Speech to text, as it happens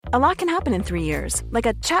A lot can happen in 3 years, like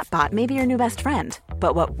a chatbot may be your new best friend.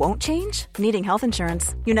 But what won't change? Needing health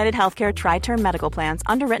insurance. United Healthcare Tri-Term Medical Plans,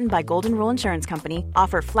 underwritten by Golden Rule Insurance Company,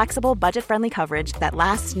 offer flexible, budget-friendly coverage that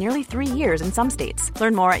lasts nearly 3 years in some states.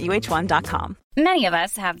 Learn more at uh1.com. Many of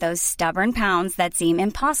us have those stubborn pounds that seem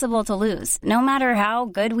impossible to lose, no matter how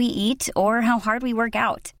good we eat or how hard we work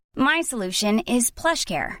out. My solution is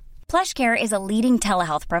PlushCare. PlushCare is a leading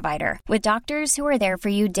telehealth provider with doctors who are there for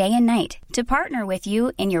you day and night to partner with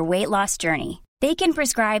you in your weight loss journey. They can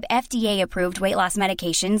prescribe FDA-approved weight loss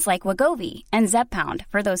medications like Wegovy and Zepbound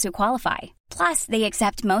for those who qualify. Plus, they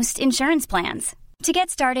accept most insurance plans. To get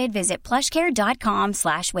started, visit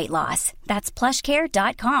plushcare.com/weightloss. That's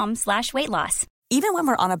plushcare.com/weightloss. Even when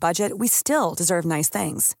we're on a budget, we still deserve nice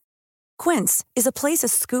things. Quince is a place to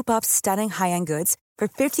scoop up stunning high-end goods for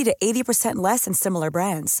 50 to 80% less than similar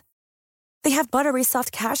brands. They have buttery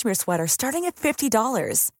soft cashmere sweaters starting at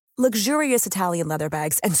 $50, luxurious Italian leather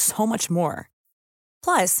bags, and so much more.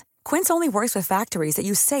 Plus, Quince only works with factories that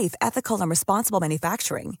use safe, ethical, and responsible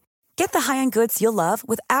manufacturing. Get the high-end goods you'll love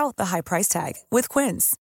without the high price tag with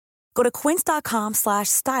Quince. Go to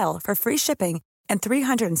quince.com/style for free shipping and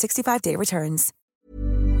 365-day returns.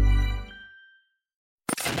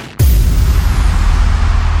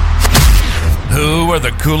 Who are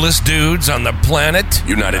the coolest dudes on the planet?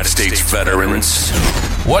 United States veterans.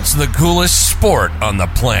 What's the coolest sport on the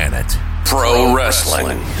planet? Pro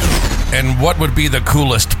wrestling. And what would be the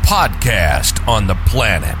coolest podcast on the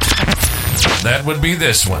planet? That would be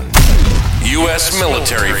this one. U.S.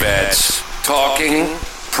 military vets talking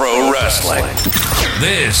pro wrestling.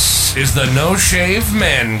 This is the No Shave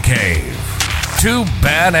Man Cave. Two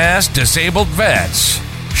badass disabled vets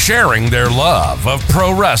sharing their love of pro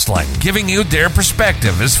wrestling, giving you their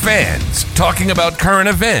perspective as fans, talking about current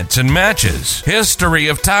events and matches, history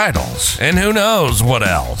of titles, and who knows what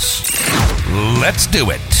else. Let's do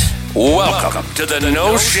it. Welcome to the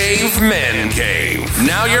No Shave Men Cave.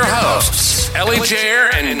 Now your hosts,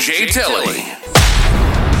 ElliJare and Jay Tilley.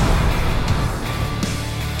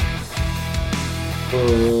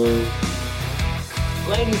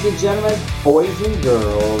 Ladies and gentlemen, boys and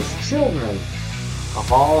girls, children of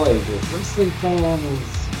all ages, wrestling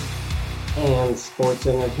fans and sports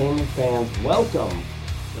entertainment fans, welcome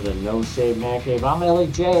to the No Shave Man Cave. I'm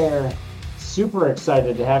ElliJare. Super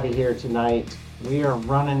excited to have you here tonight. We are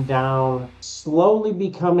running down, slowly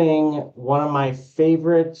becoming one of my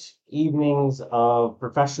favorite evenings of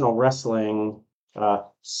professional wrestling,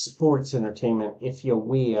 sports entertainment, if you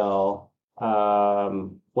will,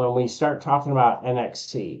 when we start talking about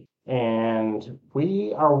NXT. And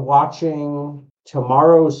we are watching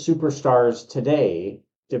tomorrow's superstars today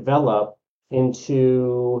develop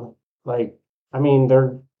into,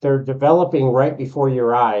 they're developing right before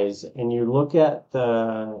your eyes, and you look at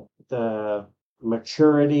the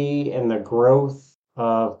maturity and the growth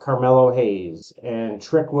of Carmelo Hayes and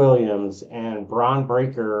Trick Williams and Braun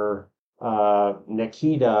Breaker,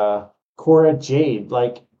 Nikita, Cora Jade.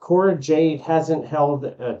 Like, Cora Jade hasn't held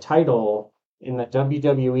a title in the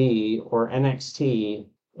WWE or NXT,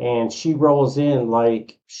 and she rolls in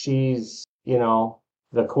like she's,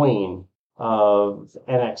 the queen of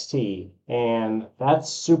NXT. And that's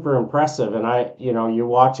super impressive. And you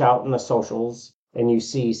watch out in the socials and you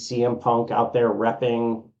see CM Punk out there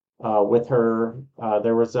repping with her.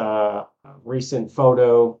 There was a recent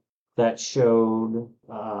photo that showed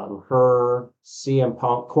her, CM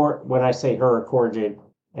Punk, when I say her, Cora Jade,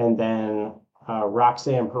 and then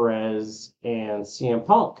Roxanne Perez and CM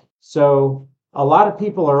Punk. So a lot of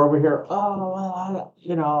people are over here,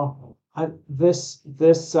 this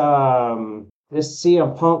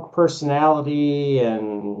CM Punk personality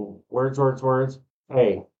and words.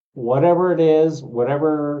 Hey, whatever it is,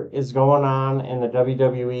 whatever is going on in the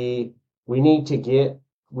WWE, we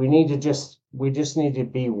just need to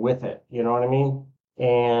be with it. You know what I mean?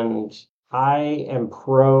 And I am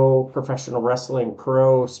pro professional wrestling,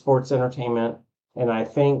 pro sports entertainment, and I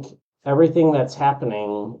think everything that's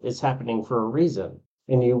happening is happening for a reason.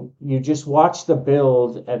 And you just watch the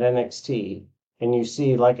build at NXT, and you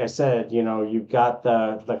see, like I said, you've got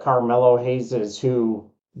the Carmelo Hayes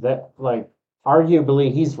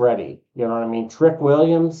arguably he's ready. You know what I mean? Trick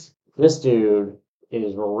Williams, this dude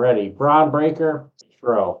is ready. Braun Breaker,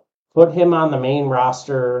 put him on the main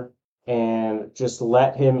roster and just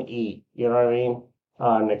let him eat. You know what I mean?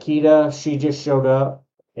 Nikita, she just showed up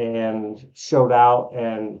and showed out,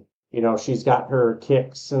 and she's got her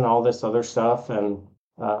kicks and all this other stuff. And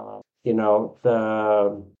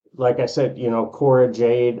like I said, Cora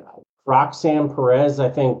Jade, Roxanne Perez, I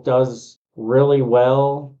think does really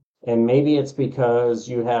well. And maybe it's because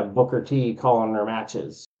you have Booker T calling their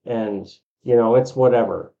matches, and it's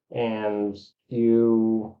whatever. and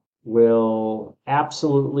you will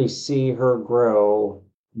absolutely see her grow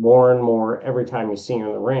more and more every time you see her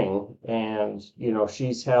in the ring. And,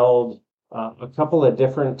 she's held a couple of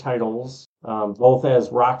different titles, both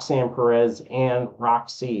as Roxanne Perez and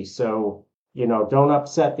Roxy. So, don't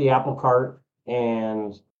upset the apple cart.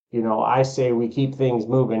 And, I say we keep things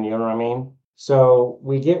moving, you know what I mean? So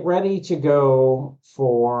we get ready to go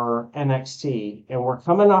for NXT, and we're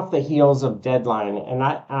coming off the heels of Deadline. And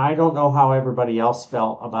I don't know how everybody else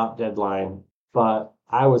felt about Deadline, but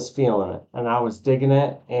I was feeling it and I was digging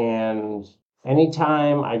it. And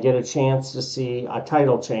anytime I get a chance to see a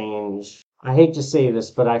title change, I hate to say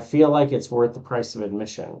this, but I feel like it's worth the price of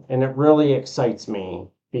admission. And it really excites me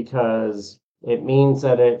because it means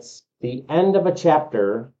that it's the end of a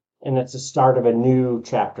chapter and it's the start of a new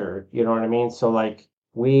chapter. You know what I mean? So like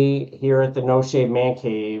we here at the No Shave Man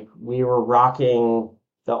Cave, we were rocking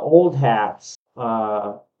the old hats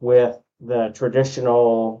with the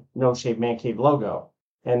traditional No Shave Man Cave logo.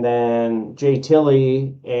 And then Jay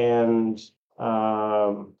Tilley and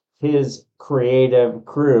his creative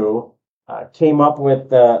crew came up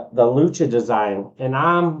with the lucha design, and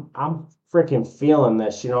I'm freaking feeling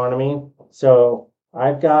this. You know what I mean? So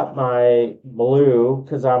I've got my blue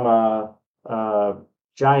because I'm a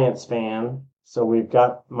Giants fan. So we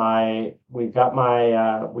got my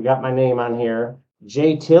name on here.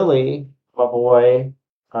 Jay Tilley, my boy.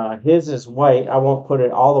 His is white. I won't put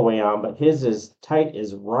it all the way on, but his is tight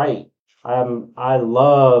is right. I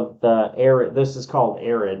love the arid. This is called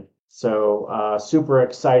Arid. So super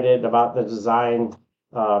excited about the design.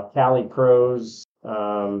 Cali Pros.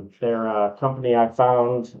 They're a company I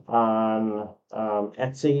found on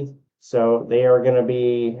Etsy. So they are going to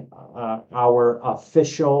be our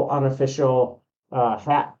unofficial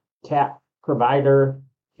hat cap provider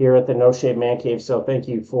here at the No Shave Man Cave. So thank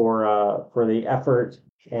you for the effort.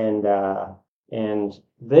 And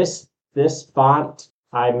this font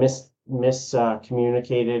I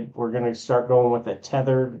miscommunicated. We're going to start going with a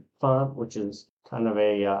tethered font, which is kind of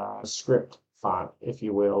a script font, if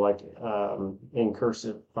you will, like in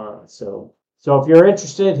cursive font. So if you're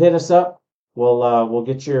interested, hit us up. We'll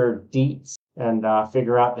get your deets and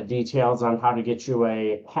figure out the details on how to get you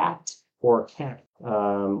a hat or cap,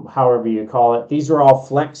 however you call it. These are all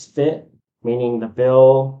flex fit, meaning the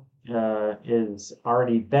bill is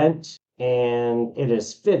already bent and it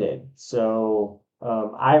is fitted. So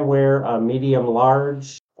I wear a medium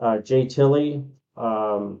large. Jay Tilley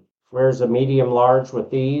wears a medium large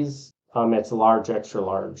with these. It's a large, extra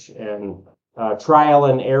large, and trial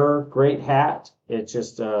and error. Great hat. It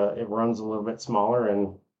just it runs a little bit smaller,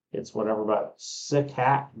 and it's whatever. But sick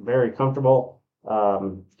hat, very comfortable.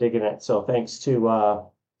 Digging it. So thanks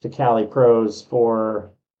to Cali Pros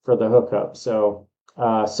for the hookup. So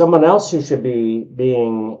someone else who should be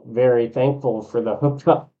being very thankful for the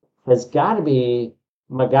hookup has got to be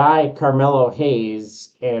my guy Carmelo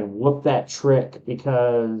Hayes, and whoop that trick,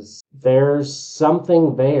 because there's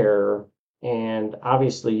something there, and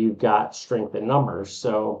obviously you've got strength in numbers.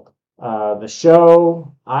 So the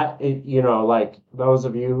show, like those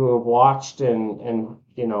of you who have watched and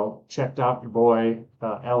checked out your boy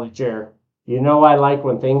ElliJare, I like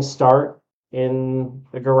when things start in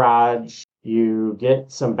the garage, you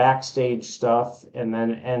get some backstage stuff, and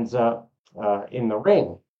then it ends up in the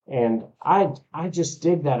ring. And I just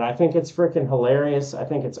dig that. I think it's freaking hilarious. I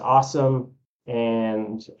think it's awesome.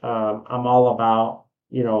 And I'm all about,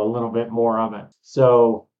 a little bit more of it.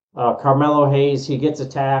 So Carmelo Hayes, he gets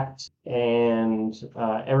attacked, and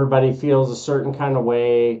everybody feels a certain kind of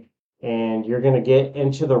way. And you're going to get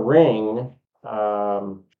into the ring a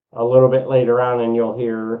little bit later on, and you'll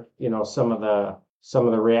hear, some of the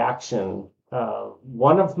reaction.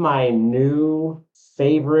 One of my new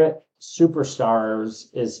favorite superstars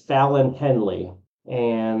is Fallon Henley,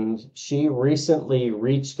 and she recently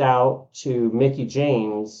reached out to Mickie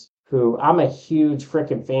James, who I'm a huge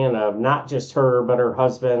freaking fan of, not just her, but her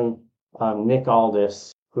husband, Nick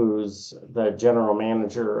Aldis, who's the general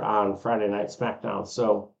manager on Friday Night SmackDown.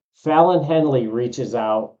 So Fallon Henley reaches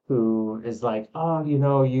out, who is like, oh,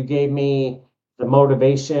 you gave me the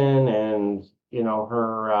motivation and,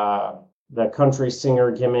 her, the country singer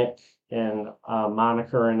gimmick and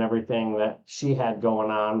moniker and everything that she had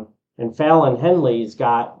going on. And Fallon Henley's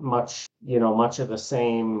got much of the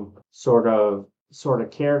same sort of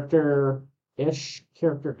character-ish,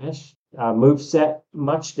 moveset,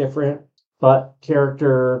 much different, but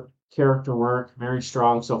character work, very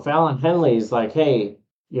strong. So Fallon Henley's like, hey,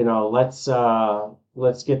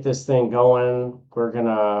 let's get this thing going. We're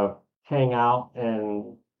gonna hang out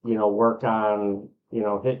and, work on,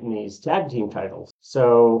 hitting these tag team titles.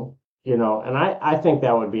 So and I think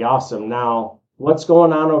that would be awesome. Now, what's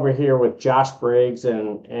going on over here with Josh Briggs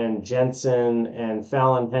and Jensen and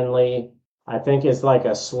Fallon Henley, I think is like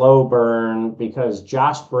a slow burn because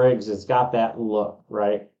Josh Briggs has got that look,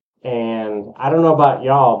 right? And I don't know about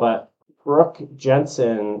y'all, but Brooke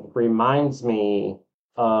Jensen reminds me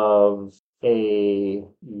of a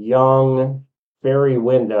young Barry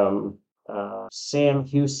Windham, Sam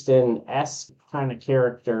Houston-esque kind of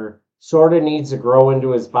character. Sort of needs to grow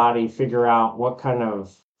into his body, figure out what kind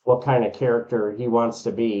of character he wants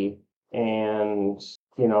to be, and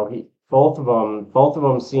both of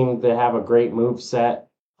them seem to have a great move set.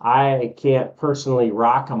 I can't personally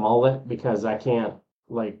rock a mullet because I can't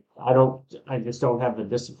I just don't have the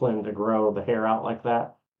discipline to grow the hair out like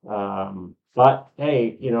that. But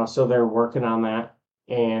hey, so they're working on that.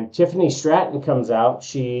 And Tiffany Stratton comes out.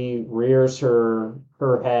 She rears her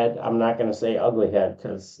head. I'm not going to say ugly head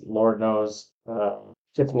because Lord knows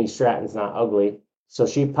Tiffany Stratton's not ugly. So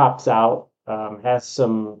she pops out, has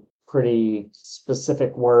some pretty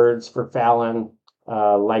specific words for Fallon.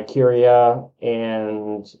 Lycaria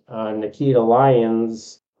and Nikita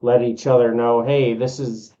Lyons let each other know, hey, this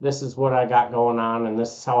is what I got going on, and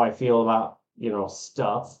this is how I feel about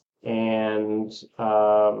stuff. And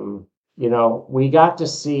we got to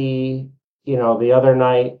see the other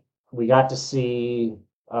night we got to see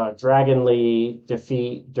Dragon Lee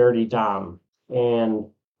defeat Dirty Dom, and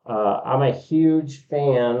I'm a huge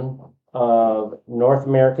fan of North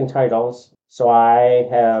American titles, so I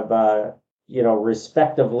have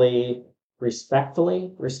respectfully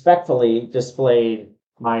displayed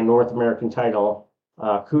my North American title.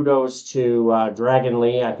 Kudos to Dragon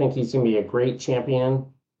Lee. I think he's going to be a great champion,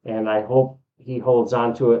 and I hope he holds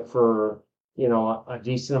on to it for a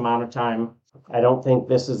decent amount of time. I don't think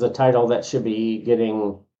this is a title that should be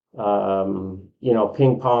getting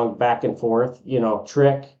ping pong back and forth.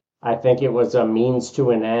 Trick, I think it was a means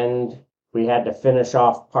to an end. We had to finish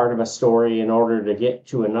off part of a story in order to get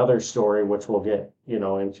to another story, which we'll get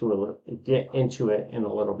into it in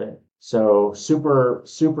a little bit. So super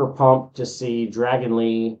pumped to see Dragon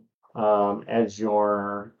Lee as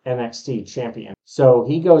your NXT champion. So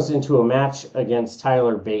he goes into a match against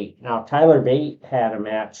Tyler Bate. Now Tyler Bate had a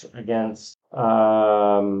match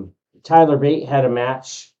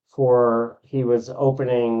he was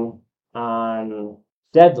opening on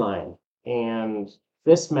Deadline, and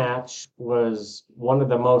this match was one of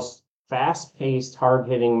the most fast-paced,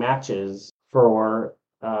 hard-hitting matches for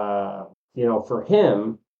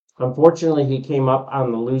him. Unfortunately, he came up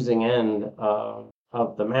on the losing end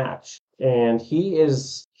of the match, and he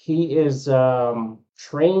is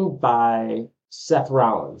trained by Seth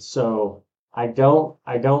Rollins. So I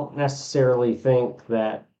don't necessarily think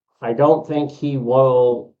that I don't think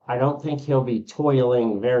he'll be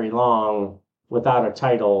toiling very long without a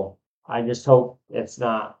title. I just hope it's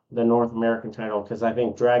not the North American title, because I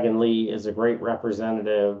think Dragon Lee is a great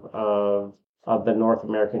representative of the North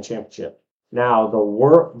American Championship. Now the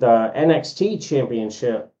NXT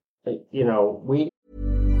Championship,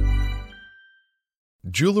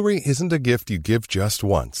 Jewelry isn't a gift you give just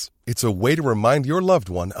once. It's a way to remind your loved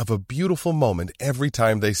one of a beautiful moment every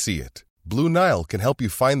time they see it. Blue Nile can help you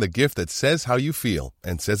find the gift that says how you feel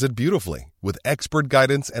and says it beautifully, with expert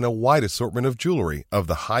guidance and a wide assortment of jewelry of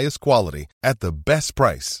the highest quality at the best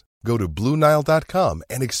price. Go to BlueNile.com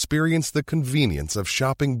and experience the convenience of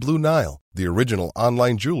shopping Blue Nile, the original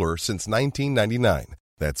online jeweler since 1999.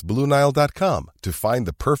 That's BlueNile.com to find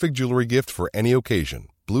the perfect jewelry gift for any occasion.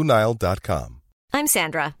 BlueNile.com. I'm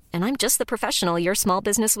Sandra, and I'm just the professional your small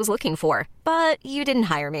business was looking for. But you didn't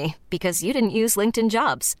hire me because you didn't use LinkedIn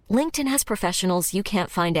Jobs. LinkedIn has professionals you can't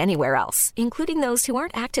find anywhere else, including those who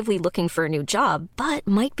aren't actively looking for a new job, but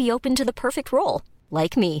might be open to the perfect role,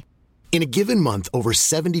 like me. In a given month, over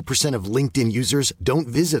 70% of LinkedIn users don't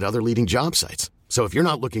visit other leading job sites. So if you're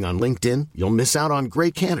not looking on LinkedIn, you'll miss out on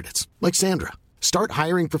great candidates like Sandra. Start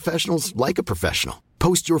hiring professionals like a professional.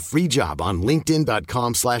 Post your free job on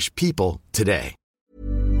linkedin.com/people today.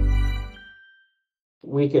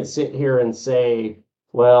 We could sit here and say,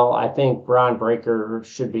 well, I think Braun Breaker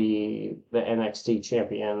should be the NXT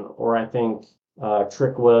champion, or I think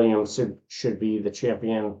Trick Williams should be the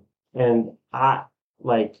champion. And I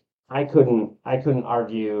couldn't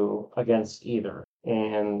argue against either.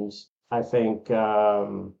 And I think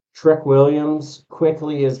Trick Williams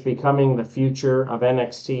quickly is becoming the future of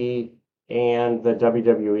NXT and the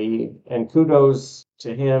WWE. And kudos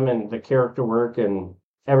to him and the character work and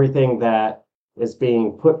everything that is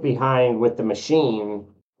being put behind with the machine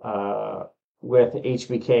with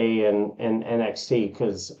HBK and NXT,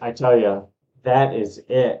 because I tell you, that is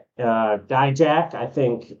it. Dijak, I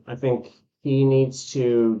think he needs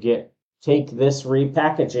to take this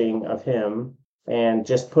repackaging of him and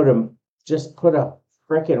just put a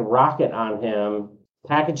freaking rocket on him,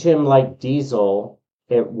 package him like Diesel.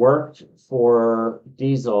 It worked for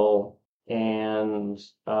Diesel, and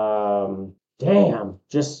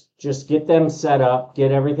just get them set up,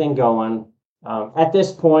 get everything going. At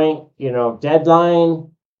this point,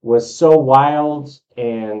 Deadline was so wild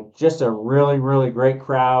and just a really, really great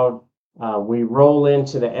crowd. We roll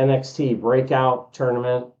into the NXT breakout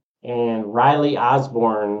tournament, and Riley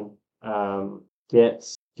Osborne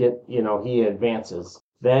he advances.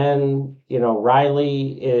 Then,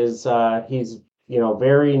 Riley is he's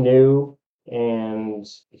very new, and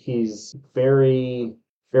he's very,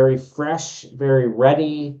 very fresh, very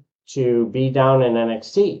ready to be down in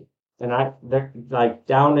NXT. And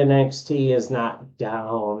down in NXT is not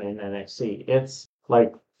down in NXT. It's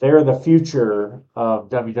like they're the future of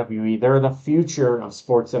WWE. They're the future of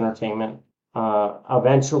sports entertainment.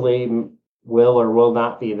 Eventually will or will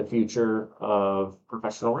not be the future of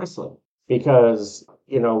professional wrestling. Because,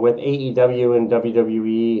 with AEW and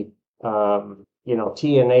WWE,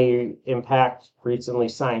 TNA Impact recently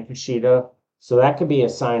signed Kushida. So that could be a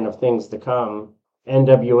sign of things to come.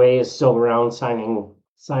 NWA is still around signing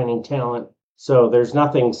talent. So there's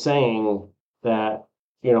nothing saying that,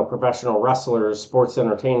 professional wrestlers, sports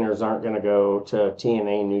entertainers aren't going to go to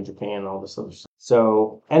TNA, New Japan, all this other stuff.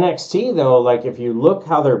 So NXT, though, like if you look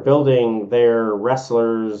how they're building their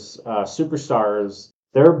wrestlers, superstars,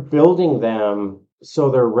 they're building them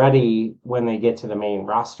so they're ready when they get to the main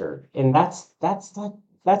roster. And that's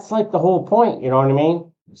like the whole point, you know what I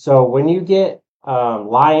mean? So when you get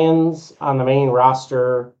Lions on the main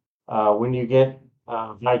roster, when you get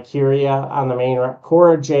Valkyria on the main roster,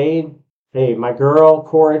 Cora Jade, hey, my girl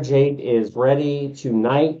Cora Jade is ready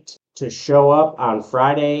tonight to show up on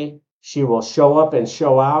Friday. She will show up and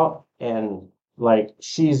show out, and like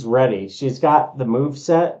she's ready. She's got the move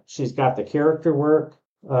set. She's got the character work.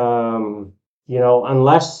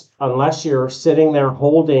 Unless you're sitting there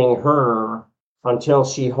holding her until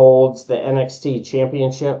she holds the NXT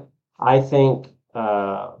championship, I think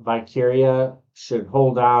Valkyria should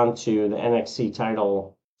hold on to the NXT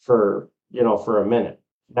title for a minute.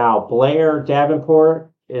 Now, Blair Davenport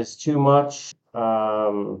is too much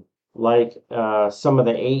like some of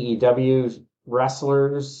the AEW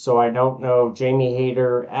wrestlers, so I don't know, Jamie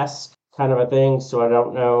Hayter-esque kind of a thing, so I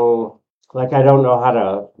don't know how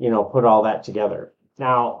to, put all that together.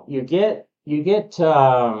 Now, you get Ilya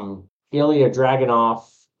Dragunov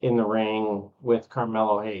in the ring with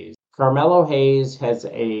Carmelo Hayes. Carmelo Hayes has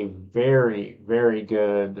a very, very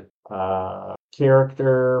good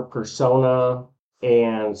character, persona,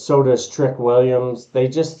 and so does Trick Williams. It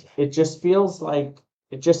just feels like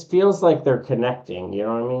they're connecting, you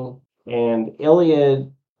know what I mean? And Ilya,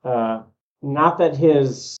 not that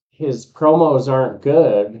his promos aren't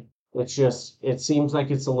good, it seems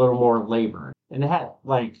like it's a little more labored. And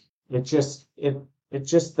it's just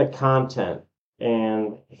the content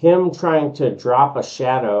and him trying to drop a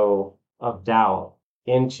shadow of doubt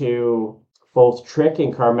into both Trick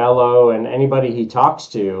and Carmelo and anybody he talks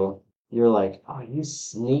to. You're like, oh, you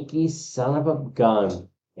sneaky son of a gun.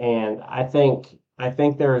 And I think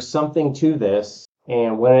there is something to this.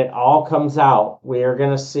 And when it all comes out, we are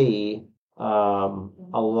going to see a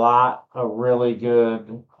lot of really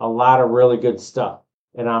good stuff.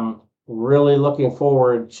 And I'm really looking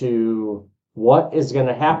forward to what is going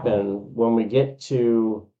to happen when we get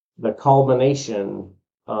to the culmination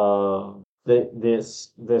of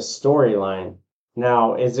this storyline.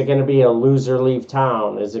 Now, is it going to be a loser leave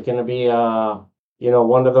town? Is it going to be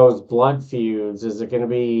one of those blood feuds? Is it going to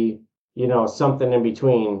be, something in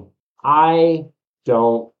between? I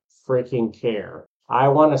don't freaking care. I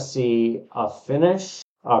want to see a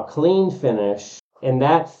clean finish, and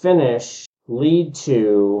that finish lead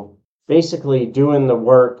to basically doing the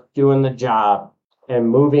work, doing the job, and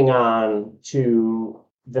moving on to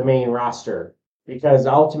the main roster. Because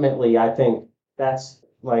ultimately, I think that's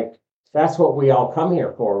what we all come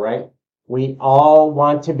here for, right? We all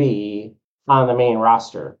want to be on the main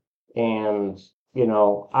roster. And,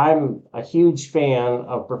 I'm a huge fan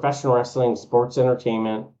of professional wrestling, sports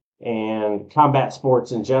entertainment, and combat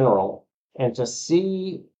sports in general. And to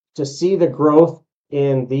see the growth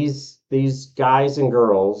in these guys and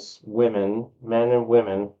girls, men and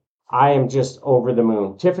women, I am just over the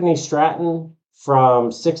moon. Tiffany Stratton,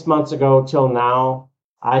 from 6 months ago till now,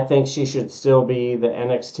 I think she should still be the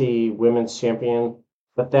NXT Women's Champion.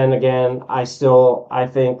 But then again, I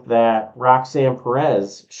think that Roxanne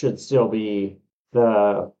Perez should still be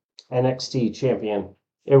the NXT Champion.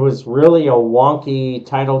 It was really a wonky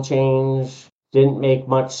title change didn't make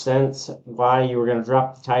much sense why you were going to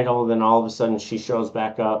drop the title, then all of a sudden she shows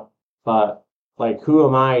back up. But like, who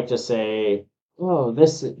am I to say, oh,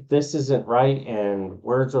 this isn't right, and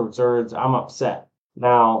words are words, I'm upset.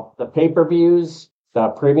 Now, the pay-per-views, the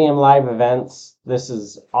premium live events, this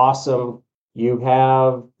is awesome. You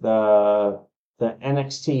have the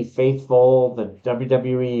NXT faithful, the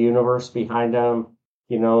WWE universe behind them.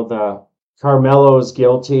 You know, the Carmelo's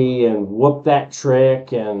guilty and whoop that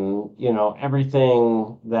trick, and you know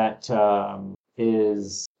everything that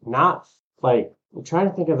is not like, I'm trying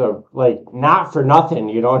to think of the, like, not for nothing,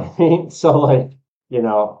 you know what I mean? So like, you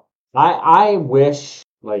know, I wish,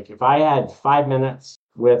 like, if I had 5 minutes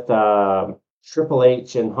with Triple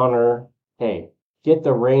H and Hunter, hey, get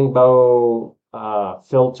the rainbow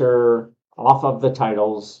filter off of the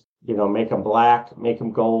titles, you know, make them black, make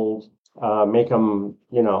them gold, make them,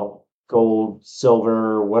 you know, gold,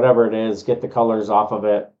 silver, whatever it is, get the colors off of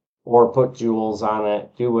it, or put jewels on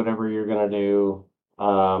it, do whatever you're going to do.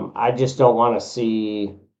 I just don't want to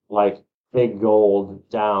see like big gold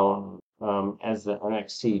down as the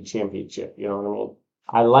NXT championship. You know what I mean?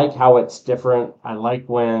 I like how it's different. I like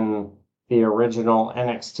when the original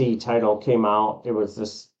NXT title came out. It was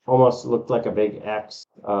this, almost looked like a big X.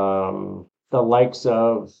 The likes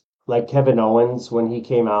of like Kevin Owens when he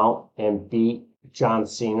came out and beat John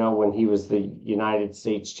Cena when he was the United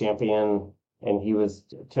States champion, and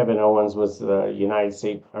Kevin Owens was the United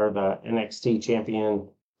States or the NXT champion,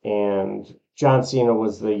 and John Cena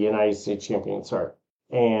was the United States champion, sorry.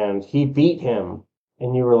 And he beat him,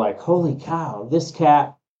 and you were like, holy cow, this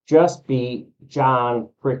cat just beat John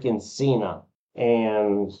freaking Cena.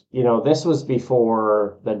 And, you know, this was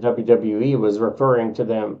before the WWE was referring to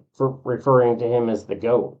him as the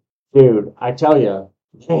GOAT. Dude, I tell you,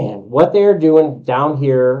 man, what they're doing down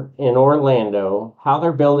here in Orlando, how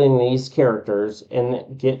they're building these characters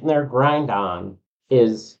and getting their grind on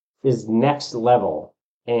is next level.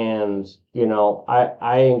 And, you know,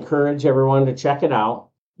 I encourage everyone to check it out.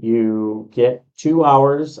 You get 2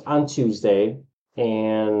 hours on Tuesday,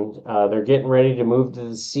 and they're getting ready to move to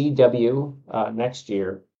the CW next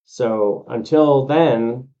year. So until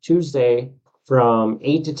then, Tuesday from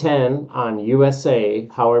 8 to 10 on USA,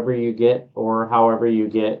 however you get,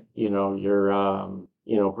 you know, your,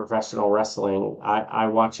 you know, professional wrestling. I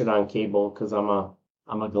watch it on cable because I'm a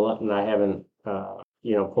glutton. I haven't,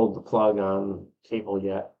 you know, pulled the plug on cable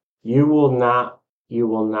yet. You will not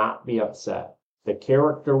be upset. The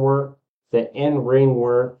character work, the in-ring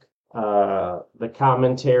work, the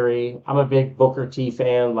commentary. I'm a big Booker T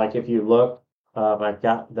fan. Like, if you look, I've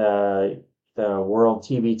got the World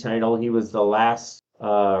TV title. He was the last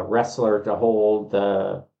wrestler to hold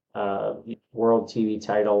the World TV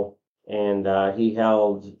title, and he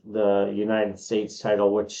held the United States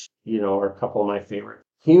title, which, you know, are a couple of my favorites.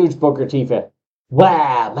 Huge Booker T fan.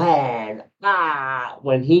 Wow, man.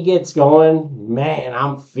 When he gets going, man,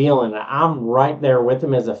 I'm feeling it. I'm right there with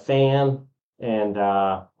him as a fan. And,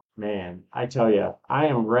 man, I tell you, I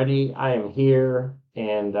am ready. I am here.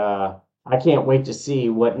 And I can't wait to see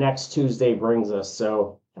what next Tuesday brings us.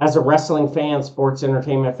 So, as a wrestling fan, sports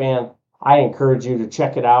entertainment fan, I encourage you to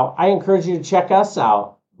check it out. I encourage you to check us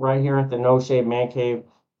out right here at the No Shave Man Cave.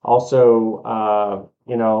 Also,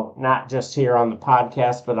 you know, not just here on the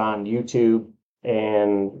podcast, but on YouTube.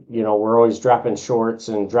 And, you know, we're always dropping shorts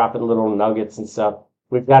and dropping little nuggets and stuff.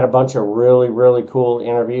 We've got a bunch of really, really cool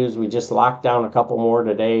interviews. We just locked down a couple more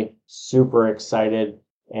today. Super excited.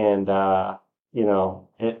 And, you know,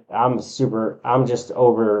 I'm over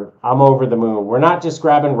the moon. We're not just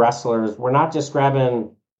grabbing wrestlers. We're not just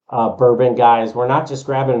grabbing bourbon guys. We're not just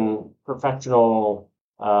grabbing professional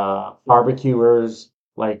barbecuers.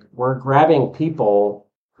 Like, we're grabbing people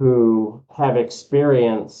who have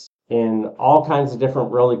experience in all kinds of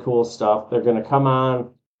different really cool stuff. They're going to come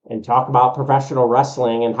on and talk about professional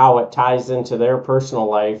wrestling and how it ties into their personal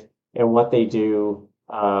life and what they do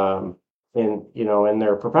in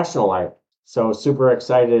their professional life. So super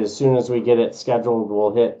excited. As soon as we get it scheduled,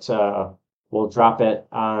 we'll drop it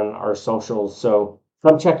on our socials. So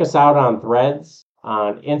come check us out on Threads,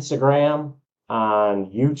 on Instagram, on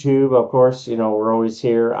YouTube. Of course, you know, we're always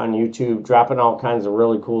here on YouTube dropping all kinds of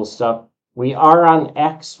really cool stuff. We are on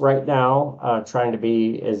X right now, trying to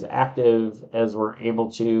be as active as we're able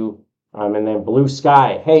to. And then Blue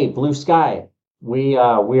Sky. Hey, Blue Sky, we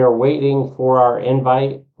are waiting for our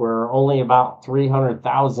invite. We're only about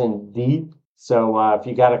 300,000 deep. So if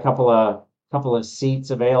you got a couple of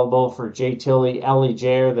seats available for Jay Tilly,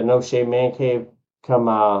 ElliJare, the No Shave Man Cave, come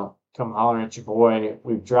holler at your boy.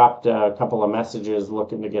 We've dropped a couple of messages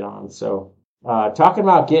looking to get on. So talking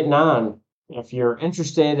about getting on, If you're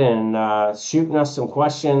interested in shooting us some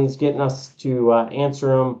questions, getting us to answer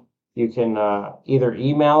them, you can either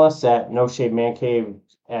email us at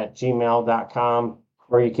noshavemancave@gmail.com,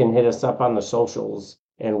 or you can hit us up on the socials,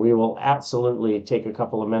 and we will absolutely take a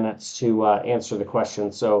couple of minutes to answer the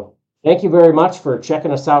questions. So thank you very much for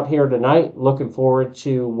checking us out here tonight. Looking forward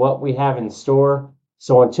to what we have in store.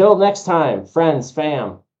 So until next time, friends,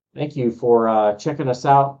 fam, thank you for checking us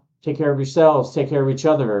out. Take care of yourselves, take care of each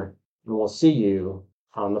other, and we'll see you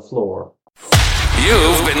on the floor.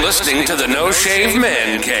 You've been listening to the No Shave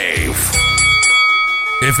Man Cave.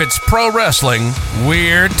 If it's pro wrestling,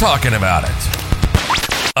 we're talking about it.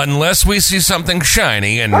 Unless we see something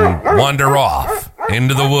shiny and wander off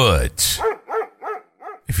into the woods.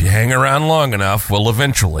 If you hang around long enough, we'll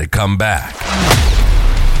eventually come back.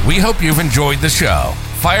 We hope you've enjoyed the show.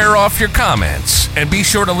 Fire off your comments and be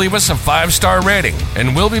sure to leave us a 5-star rating,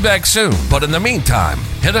 and we'll be back soon. But in the meantime,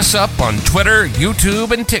 hit us up on Twitter,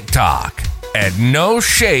 YouTube, and TikTok at No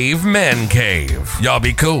Shave Men Cave. Y'all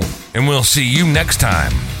be cool, and we'll see you next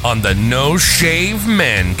time on the No Shave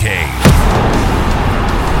Men Cave.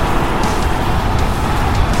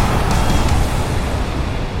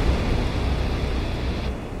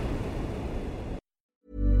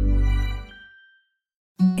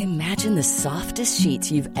 Imagine the softest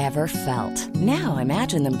sheets you've ever felt. Now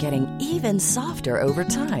imagine them getting even softer over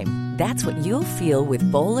time. That's what you'll feel with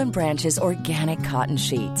Boll & Branch's organic cotton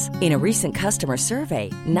sheets. In a recent customer survey,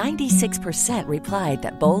 96% replied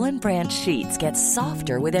that Boll & Branch sheets get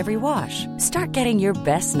softer with every wash. Start getting your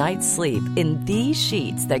best night's sleep in these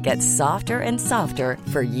sheets that get softer and softer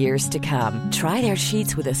for years to come. Try their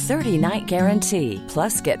sheets with a 30-night guarantee.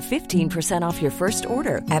 Plus, get 15% off your first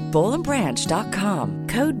order at bollandbranch.com.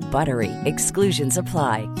 Code BUTTERY. Exclusions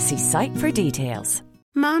apply. See site for details.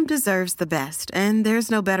 Mom deserves the best, and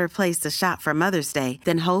there's no better place to shop for Mother's Day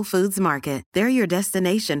than Whole Foods Market. They're your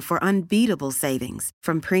destination for unbeatable savings,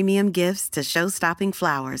 from premium gifts to show-stopping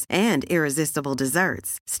flowers and irresistible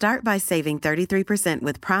desserts. Start by saving 33%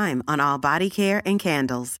 with Prime on all body care and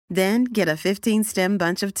candles. Then get a 15-stem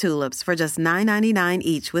bunch of tulips for just $9.99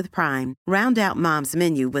 each with Prime. Round out Mom's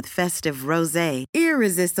menu with festive rosé,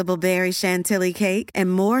 irresistible berry chantilly cake,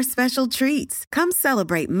 and more special treats. Come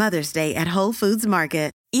celebrate Mother's Day at Whole Foods Market.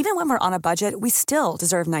 Even when we're on a budget, we still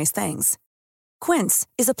deserve nice things. Quince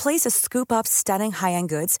is a place to scoop up stunning high-end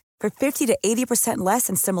goods for 50 to 80% less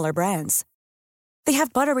than similar brands. They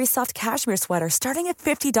have buttery soft cashmere sweaters starting at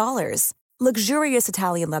 $50, luxurious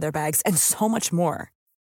Italian leather bags, and so much more.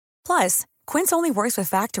 Plus, Quince only works with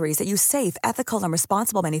factories that use safe, ethical, and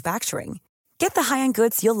responsible manufacturing. Get the high-end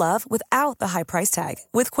goods you'll love without the high price tag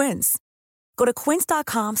with Quince. Go to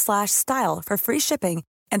quince.com/style for free shipping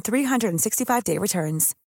and 365-day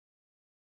returns.